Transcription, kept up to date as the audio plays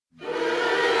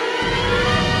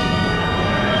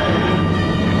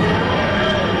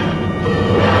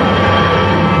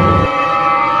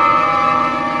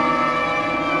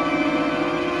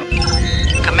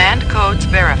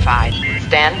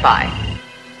stand by.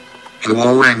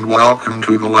 Hello and welcome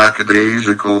to the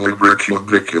Lackadaisical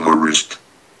Libricubicularist.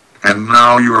 And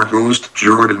now your host,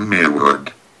 Jordan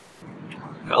Maywood.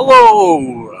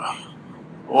 Hello!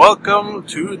 Welcome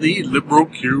to the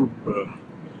LibroCube.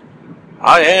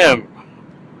 I am,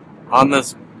 on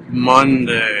this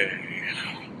Monday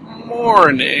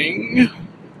morning,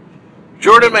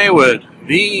 Jordan Maywood,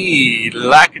 the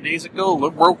Lackadaisical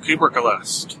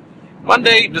Librocubiculist.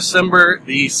 Monday, December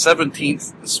the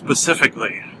 17th,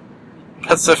 specifically.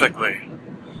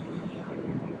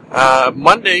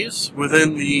 Mondays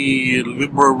within the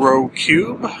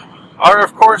LibroCube are,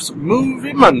 of course,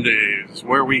 Movie Mondays,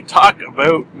 where we talk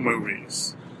about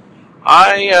movies.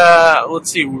 Let's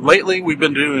see, lately we've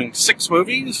been doing 6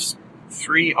 movies,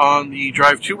 3 on the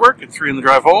drive to work and 3 on the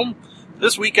drive home.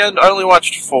 This weekend I only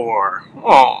watched 4.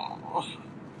 Aww.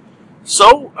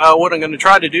 So, what I'm going to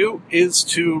try to do is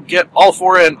to get all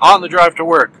 4 in on the drive to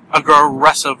work,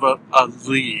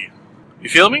 aggressively. You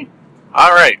feel me?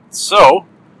 Alright, so,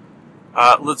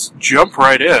 let's jump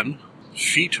right in,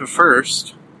 feet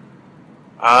first,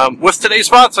 with today's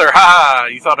sponsor. Ha!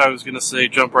 You thought I was going to say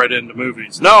jump right into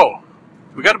movies. No!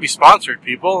 We got to be sponsored,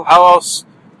 people. How else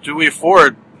do we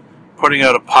afford putting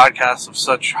out a podcast of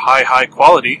such high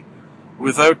quality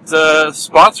without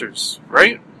sponsors,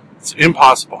 right? It's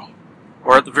impossible.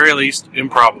 Or at the very least,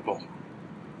 improbable.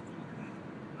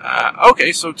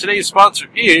 Okay, so today's sponsor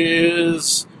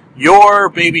is Your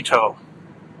Baby Toe.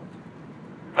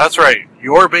 That's right,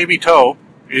 Your Baby Toe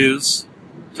is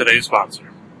today's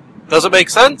sponsor. Does it make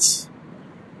sense?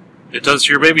 It does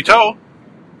to your baby toe.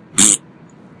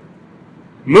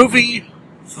 Movie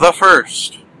The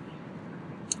First.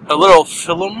 A little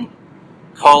film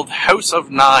called House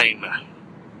of Nine.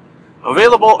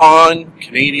 Available on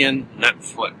Canadian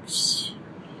Netflix.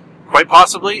 Quite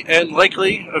possibly and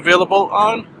likely available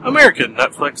on American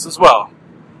Netflix as well.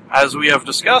 As we have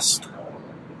discussed,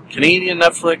 Canadian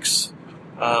Netflix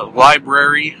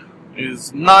library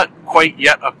is not quite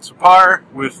yet up to par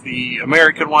with the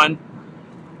American one,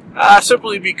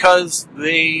 simply because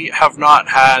they have not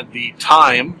had the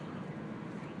time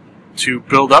to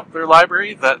build up their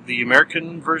library that the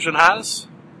American version has.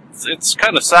 It's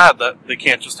kind of sad that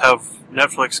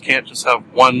Netflix can't just have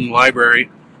one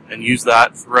library and use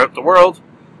that throughout the world.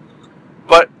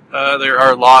 But there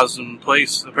are laws in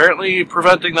place apparently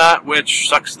preventing that, which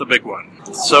sucks the big one.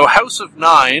 So House of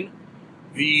Nine,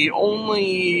 the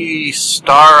only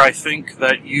star I think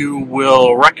that you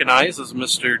will recognize is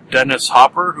Mr. Dennis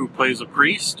Hopper, who plays a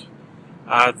priest.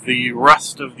 The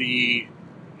rest of the,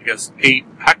 8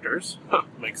 actors,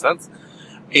 makes sense.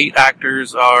 8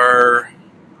 actors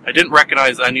I didn't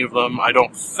recognize any of them, I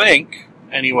don't think,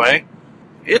 anyway.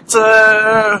 It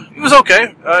was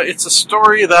okay. It's a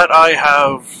story that I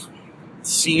have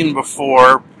seen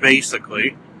before,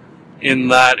 basically, in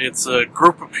that it's a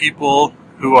group of people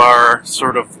who are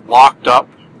sort of locked up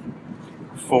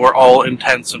for all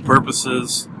intents and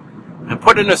purposes and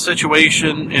put in a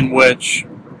situation in which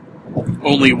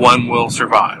only one will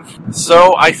survive.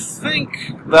 So I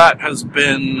think that has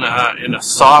been in a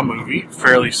Saw movie,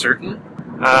 fairly certain.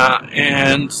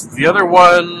 And the other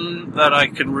one that I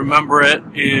can remember it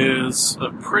is a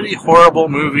pretty horrible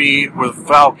movie with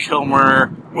Val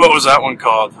Kilmer. What was that one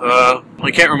called?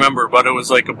 I can't remember, but it was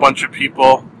like a bunch of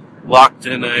people locked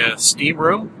in a steam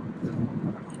room.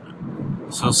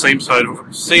 So same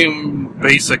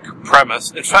basic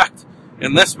premise. In fact,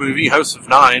 in this movie, House of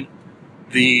Nine,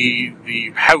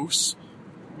 the house,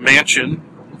 mansion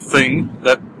thing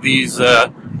that these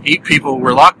 8 people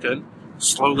were locked in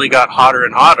slowly got hotter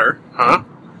and hotter,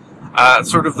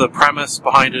 sort of the premise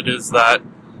behind it is that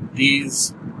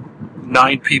these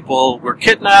 9 people were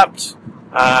kidnapped,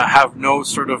 have no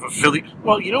sort of affiliate.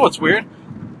 Well, you know what's weird?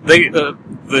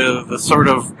 The sort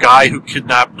of guy who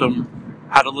kidnapped them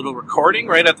had a little recording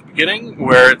right at the beginning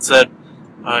where it said,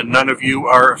 none of you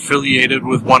are affiliated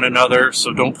with one another,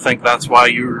 so don't think that's why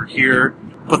you're here.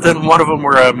 But then one of them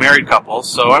were a married couple,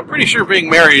 so I'm pretty sure being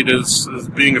married is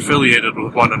being affiliated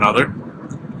with one another.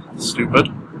 Stupid.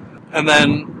 And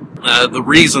then the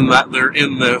reason that they're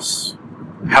in this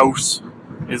house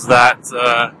is that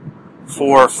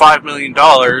for $5 million,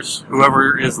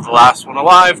 whoever is the last one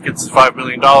alive gets $5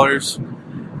 million,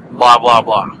 blah, blah,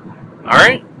 blah.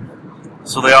 Alright?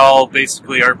 So they all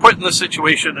basically are put in the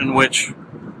situation in which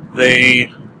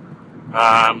they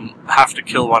have to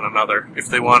kill one another if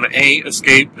they want to A,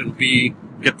 escape, and B,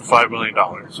 get the $5 million.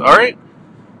 Alright?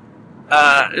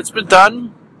 It's been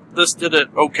done. This did it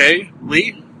okay,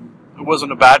 Lee. It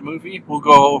wasn't a bad movie. We'll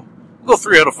go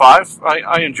 3 out of 5.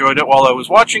 I enjoyed it while I was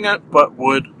watching it, but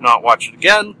would not watch it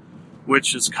again,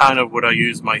 which is kind of what I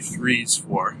use my 3s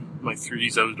for. my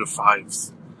 3s out of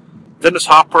 5s. Dennis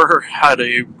Hopper had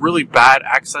a really bad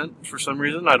accent for some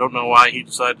reason. I don't know why he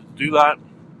decided to do that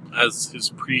as his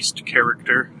priest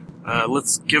character.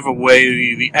 Let's give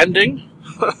away the ending.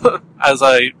 That's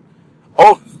a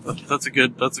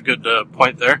good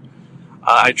point there.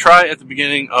 I try at the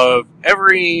beginning of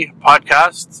every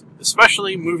podcast,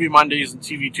 especially Movie Mondays and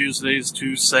TV Tuesdays,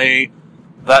 to say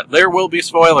that there will be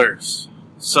spoilers.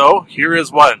 So, here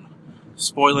is one.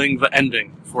 Spoiling the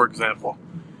ending, for example.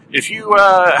 If you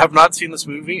have not seen this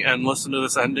movie and listened to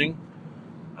this ending,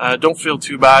 don't feel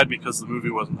too bad because the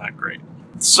movie wasn't that great.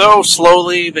 So,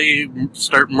 slowly, they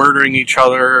start murdering each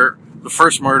other. The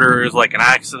first murder is like an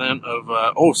accident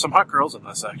of, some hot girls in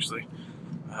this, actually.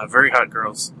 Very hot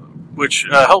girls. Which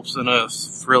helps in a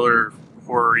thriller,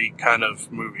 horror-y kind of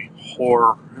movie.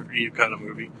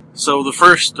 So the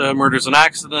first murder's an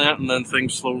accident, and then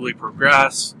things slowly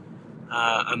progress.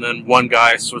 And then one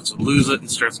guy starts to lose it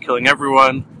and starts killing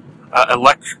everyone.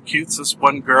 Electrocutes this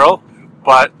one girl,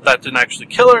 but that didn't actually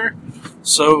kill her.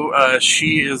 So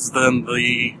she is then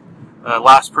the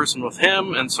last person with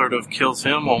him and sort of kills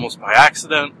him almost by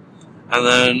accident. And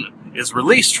then is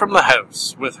released from the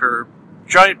house with her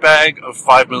giant bag of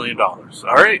 $5 million.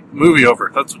 Alright, movie over.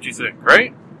 That's what you think,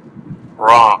 right?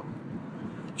 Wrong.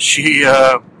 She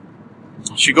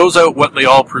goes out what they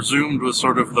all presumed was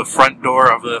sort of the front door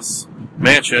of this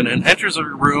mansion and enters a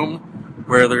room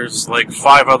where there's like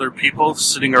 5 other people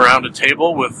sitting around a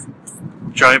table with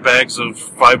giant bags of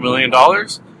 $5 million.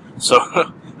 So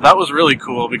that was really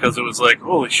cool because it was like,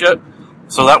 holy shit.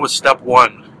 So that was step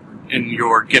 1 in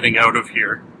your getting out of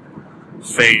here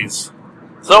phase.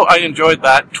 So I enjoyed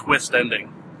that twist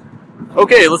ending.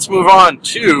 Okay, let's move on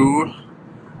to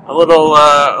a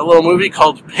little movie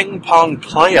called Pong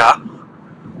Playa.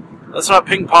 That's not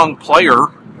Ping Pong Player,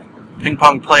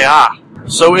 Pong Playa.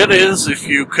 So it is, if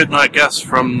you could not guess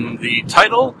from the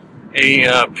title,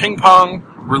 a ping pong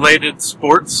related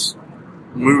sports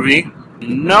movie.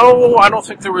 No, I don't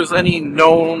think there was any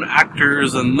known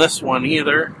actors in this one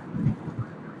either.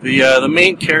 The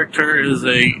main character is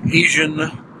a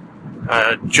Asian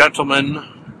gentleman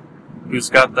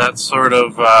who's got that sort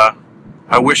of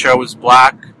I wish I was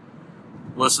black,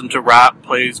 listen to rap,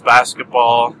 plays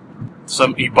basketball,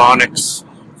 some ebonics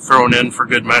thrown in for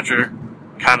good measure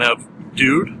kind of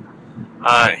dude.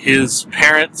 His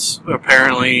parents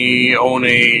apparently run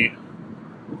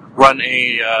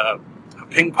a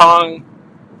ping pong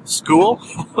school.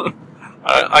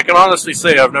 I can honestly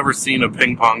say I've never seen a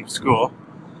ping pong school.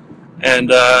 And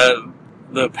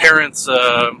the parents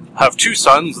have 2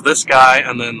 sons, this guy,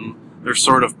 and then their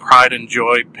sort of pride and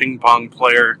joy ping pong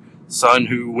player son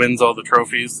who wins all the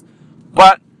trophies.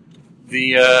 But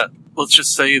let's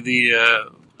just say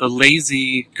the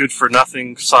lazy,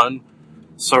 good-for-nothing son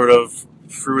sort of,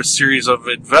 through a series of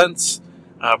events,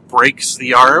 breaks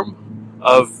the arm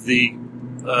of the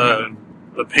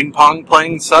ping pong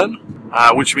playing son,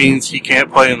 which means he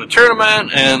can't play in the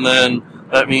tournament, and then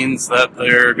that means that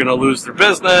they're going to lose their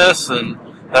business, and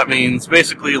that means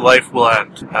basically life will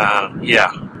end.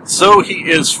 So he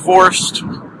is coerced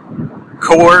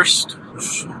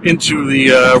into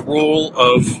the role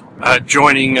of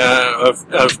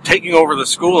of taking over the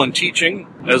school and teaching,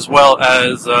 as well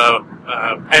as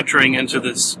entering into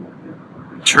this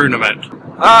tournament.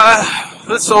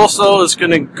 This also is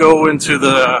going to go into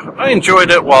I enjoyed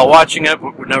it while watching it,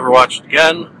 but would never watch it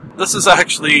again. This is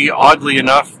actually, oddly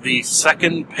enough, the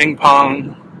second ping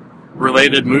pong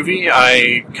related movie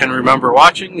I can remember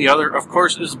watching. The other, of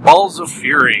course, is Balls of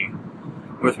Fury,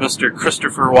 with Mr.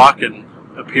 Christopher Walken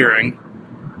appearing.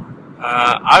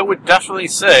 I would definitely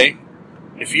say,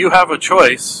 if you have a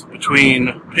choice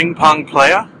between Pong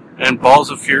Playa and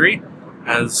Balls of Fury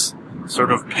as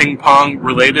sort of ping pong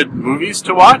related movies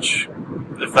to watch,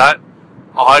 if that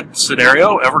odd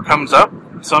scenario ever comes up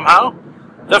somehow,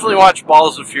 definitely watch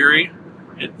Balls of Fury.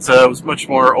 It was much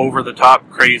more over the top,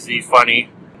 crazy,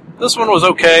 funny. This one was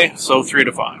okay, so 3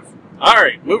 to 5.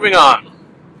 Alright, moving on.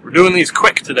 We're doing these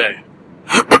quick today.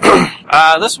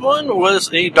 This one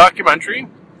was a documentary.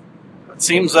 It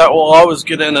seems that we'll always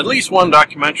get in at least one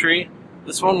documentary.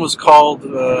 This one was called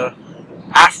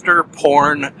After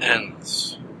Porn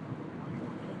Ends,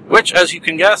 which, as you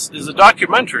can guess, is a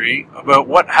documentary about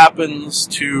what happens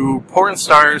to porn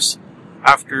stars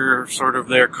after sort of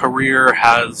their career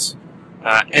has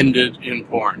ended in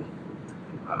porn.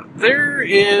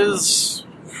 It's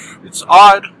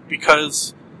odd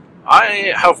because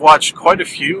I have watched quite a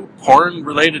few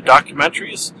porn-related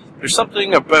documentaries. There's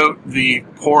something about the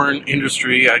porn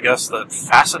industry, I guess, that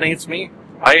fascinates me.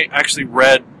 I actually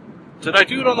read... Did I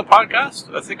do it on the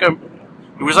podcast? I think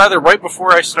it was either right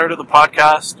before I started the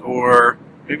podcast, or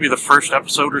maybe the first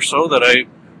episode or so that I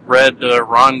read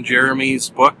Ron Jeremy's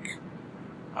book.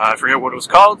 I forget what it was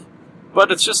called,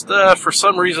 but it's just for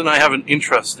some reason I have an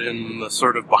interest in the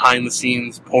sort of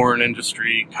behind-the-scenes porn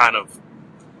industry kind of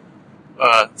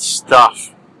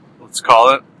stuff, let's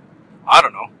call it. I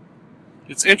don't know.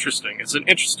 It's interesting. It's an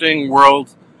interesting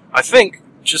world, I think,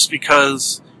 just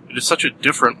because it is such a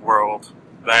different world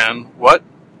than what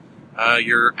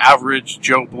your average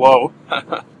Joe Blow,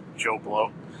 Joe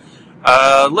Blow,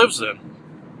 lives in.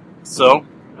 So,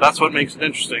 that's what makes it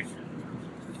interesting.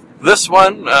 This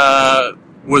one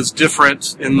was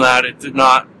different in that it did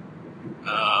not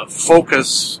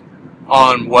focus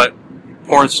on what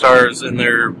porn stars in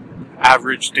their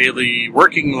average daily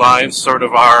working lives sort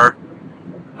of are.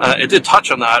 It did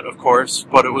touch on that, of course,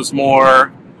 but it was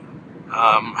more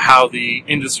how the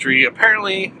industry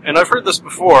apparently, and I've heard this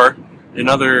before in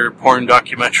other porn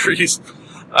documentaries,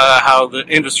 how the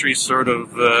industry sort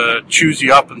of chews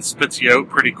you up and spits you out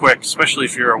pretty quick, especially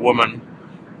if you're a woman,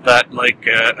 that like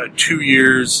 2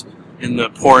 years in the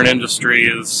porn industry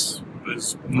is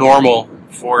normal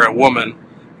for a woman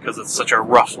because it's such a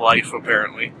rough life,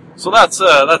 apparently. So that's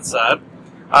sad.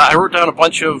 I wrote down a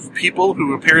bunch of people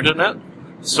who appeared in it.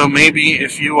 So maybe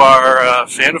if you are a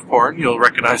fan of porn, you'll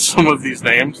recognize some of these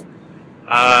names.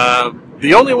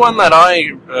 The only one that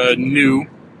I knew,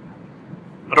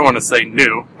 I don't want to say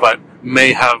knew, but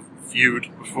may have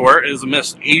viewed before, is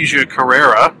Miss Asia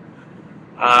Carrera,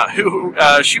 who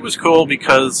she was cool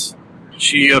because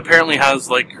she apparently has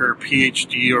like her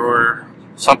PhD or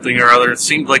something or other. It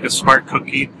seemed like a smart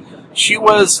cookie. She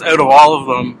was, out of all of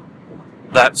them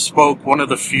that spoke, one of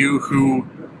the few who,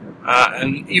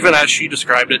 and even as she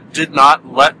described it, did not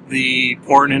let the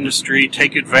porn industry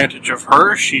take advantage of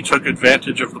her. She took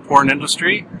advantage of the porn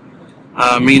industry,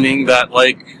 meaning that,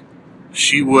 like,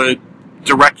 she would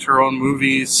direct her own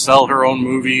movies, sell her own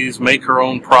movies, make her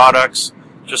own products,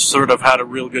 just sort of had a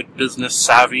real good business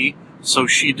savvy. So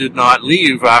she did not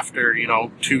leave after,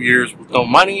 2 years with no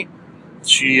money.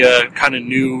 She kind of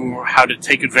knew how to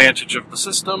take advantage of the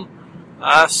system.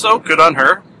 So good on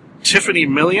her. Tiffany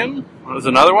Million was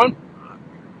another one.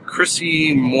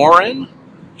 Chrissy Morin.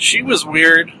 She was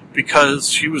weird because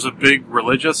she was a big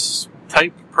religious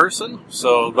type person.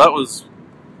 So that was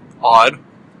odd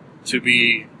to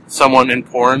be someone in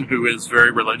porn who is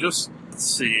very religious. Let's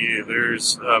see.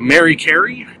 There's Mary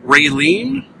Carey.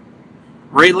 Raylene.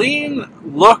 Raylene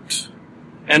looked,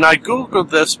 and I googled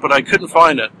this, but I couldn't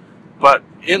find it. But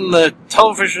in the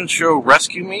television show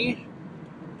Rescue Me,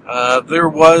 there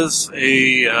was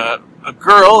a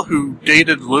girl who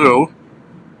dated Lou,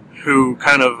 who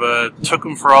kind of took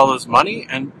him for all his money,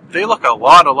 and they look a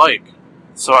lot alike.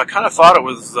 So I kind of thought it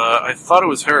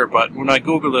was her, but when I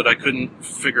googled it, I couldn't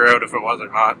figure out if it was or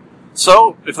not.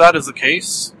 So if that is the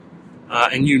case,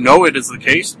 and you know it is the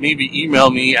case, maybe email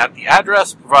me at the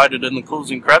address provided in the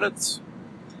closing credits,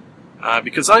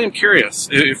 because I am curious.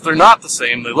 If they're not the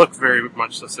same, they look very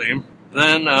much the same.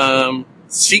 Then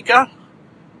Sika,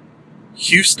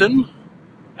 Houston,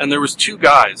 and there was 2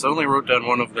 guys. I only wrote down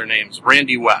one of their names,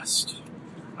 Randy West.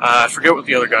 I forget what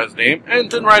the other guy's name, and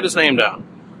didn't write his name down.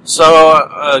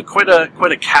 So quite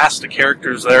a cast of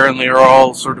characters there, and they are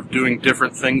all sort of doing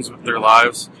different things with their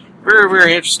lives. Very,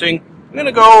 very interesting. I'm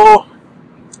gonna go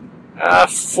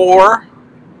 4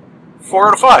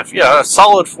 out of 5. Yeah, a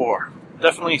solid 4.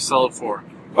 Definitely a solid 4.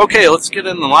 Okay, let's get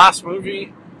in the last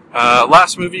movie.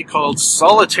 Last movie called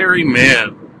Solitary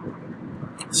Man,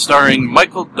 starring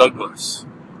Michael Douglas.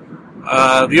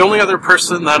 The only other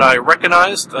person that I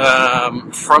recognized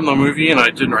from the movie, and I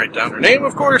didn't write down her name,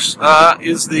 of course,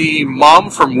 is the mom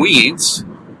from Weeds,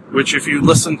 which if you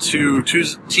listen to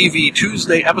TV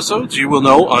Tuesday episodes, you will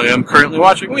know I am currently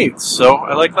watching Weeds, so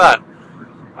I like that.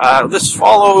 This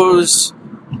follows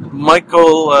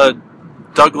Michael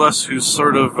Douglas, who's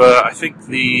sort of, I think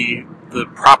the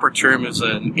proper term is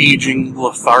an aging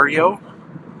Lothario,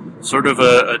 sort of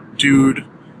a dude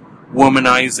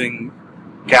womanizing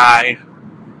guy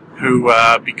who,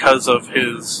 because of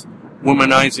his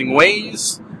womanizing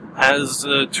ways, has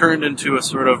turned into a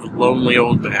sort of lonely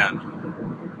old man.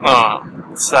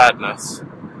 Sadness.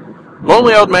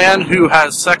 Lonely old man who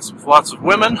has sex with lots of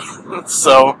women,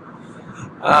 so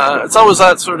it's always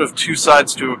that sort of 2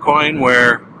 sides to a coin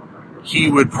where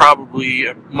he would probably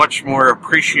much more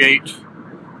appreciate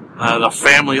the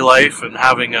family life and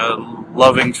having a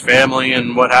loving family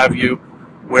and what have you,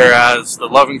 whereas the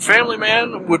loving family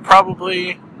man would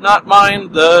probably not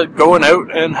mind going out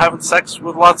and having sex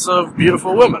with lots of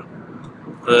beautiful women.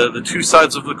 The 2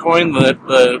 sides of the coin, that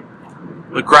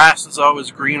the grass is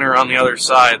always greener on the other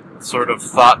side sort of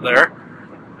thought there.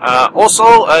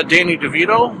 Also, Danny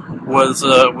DeVito was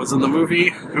in the movie,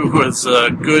 who was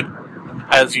good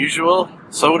as usual.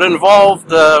 So it involved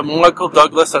Michael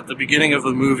Douglas at the beginning of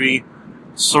the movie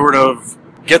sort of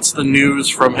gets the news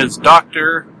from his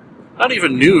doctor, not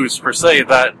even news per se,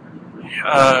 that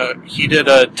he did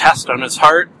a test on his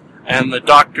heart and the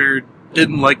doctor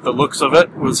didn't like the looks of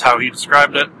it, was how he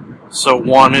described it, so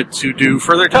wanted to do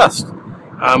further tests.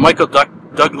 Michael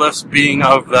Douglas, being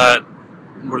of that,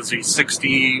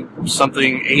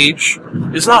 60-something age,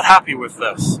 is not happy with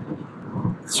this.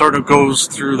 Sort of goes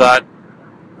through that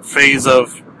phase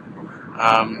of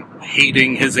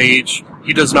hating his age.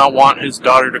 He does not want his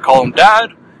daughter to call him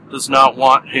dad, does not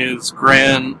want his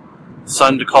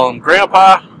grandson to call him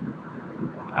grandpa,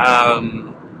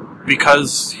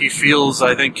 because he feels,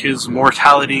 I think, his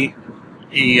mortality,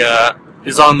 he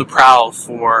is on the prowl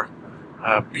for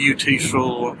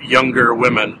beautiful younger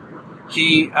women.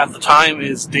 He, at the time,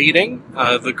 is dating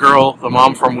the girl, the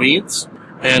mom from Weeds,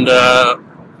 and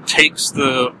takes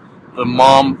the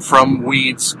mom from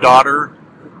Weeds' daughter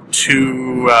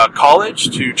to college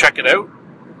to check it out,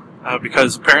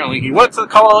 because apparently he went to the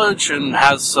college and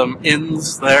has some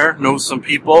ins there, knows some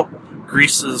people,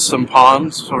 greases some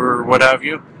palms or what have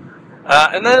you.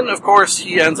 And then, of course,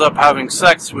 he ends up having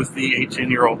sex with the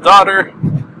 18-year-old daughter,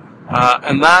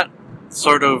 and that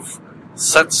sort of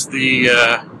sets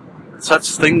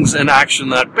things in action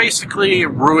that basically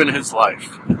ruin his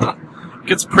life.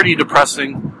 Gets pretty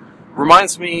depressing.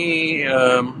 Reminds me,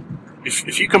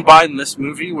 if you combine this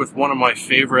movie with one of my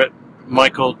favorite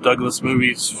Michael Douglas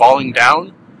movies, Falling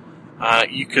Down,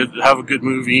 you could have a good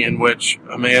movie in which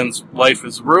a man's life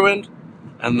is ruined,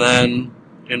 and then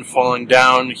in Falling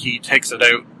Down, he takes it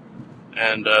out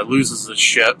and loses his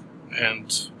shit,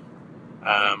 and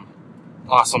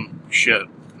awesome shit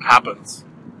happens.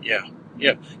 Yeah,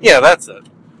 that's it.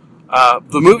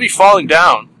 The movie Falling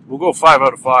Down, we'll go 5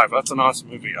 out of 5. That's an awesome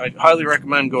movie. I highly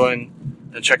recommend going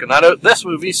and checking that out. This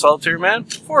movie, Solitary Man,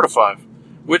 4 out of 5,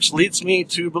 which leads me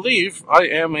to believe I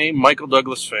am a Michael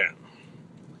Douglas fan.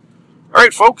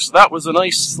 Alright, folks, that was a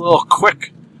nice little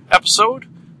quick episode.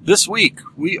 This week,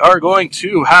 we are going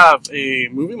to have a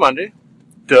Movie Monday,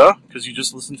 because you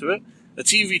just listened to it, a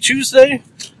TV Tuesday,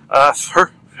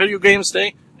 for Video Games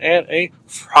Day, and a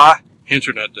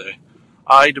Internet Day.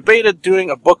 I debated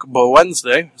doing a book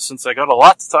Wednesday, since I got a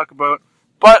lot to talk about,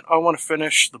 but I want to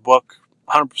finish the book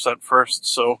 100% first,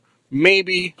 so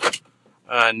maybe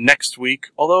next week,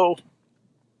 although,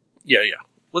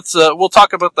 we'll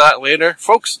talk about that later.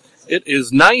 Folks, it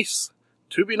is nice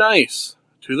to be nice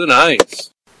to the nice.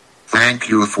 Thank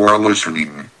you for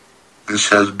listening. This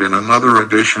has been another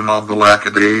edition of the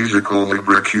Lackadaisical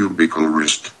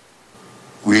Librocubicularist.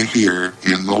 We here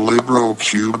in the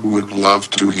Librocube would love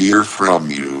to hear from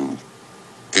you.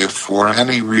 If for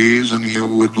any reason you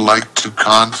would like to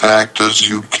contact us,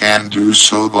 you can do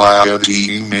so via the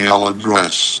email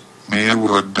address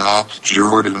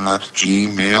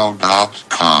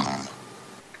maywood.jordan@gmail.com.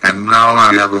 And now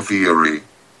I have a theory.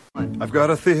 I've got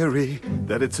a theory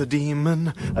that it's a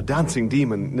demon, a dancing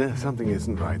demon. Nah, something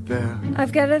isn't right there.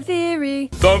 I've got a theory.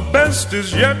 The best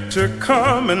is yet to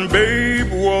come, and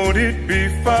babe, won't it be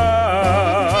fine?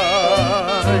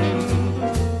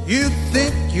 You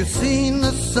think you've seen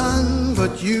the sun,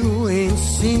 but you ain't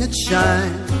seen it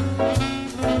shine.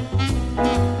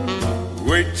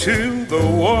 Wait till the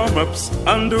warm-up's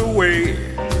underway.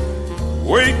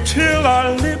 Wait till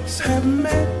our lips have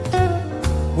met.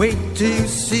 Wait till you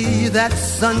see that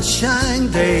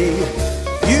sunshine day.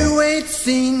 You ain't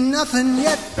seen nothing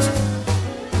yet.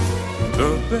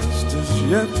 The best is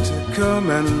yet to come,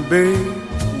 and babe,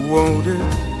 won't it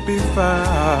be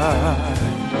fine?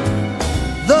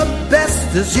 The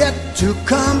best is yet to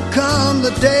come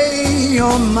the day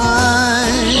you're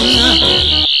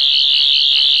mine.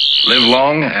 Live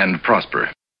long and prosper.